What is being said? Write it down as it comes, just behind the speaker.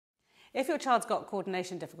If your child's got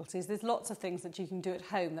coordination difficulties, there's lots of things that you can do at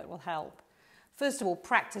home that will help. First of all,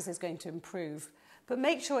 practice is going to improve, but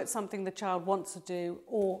make sure it's something the child wants to do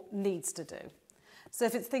or needs to do. So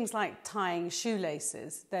if it's things like tying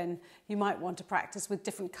shoelaces, then you might want to practice with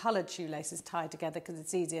different coloured shoelaces tied together because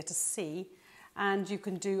it's easier to see. And you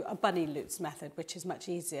can do a bunny loops method, which is much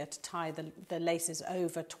easier to tie the laces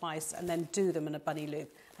over twice and then do them in a bunny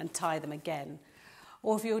loop and tie them again.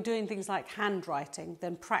 Or if you're doing things like handwriting,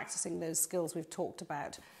 then practicing those skills we've talked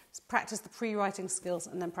about. Practice the pre-writing skills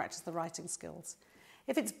and then practice the writing skills.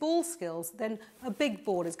 If it's ball skills, then a big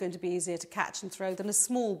ball is going to be easier to catch and throw than a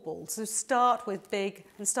small ball. So start with big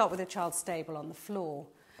and start with a child stable on the floor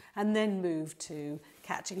and then move to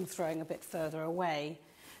catching and throwing a bit further away.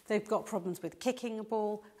 If they've got problems with kicking a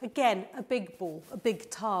ball, again, a big ball, a big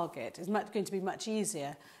target is going to be much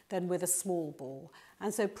easier than with a small ball.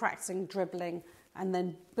 And so practicing dribbling and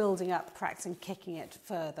then building up, practicing kicking it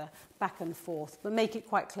further, back and forth, but make it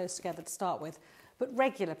quite close together to start with. But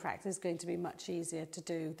regular practice is going to be much easier to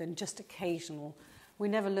do than just occasional. We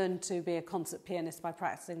never learn to be a concert pianist by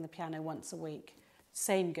practicing the piano once a week.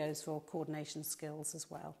 Same goes for coordination skills as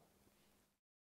well.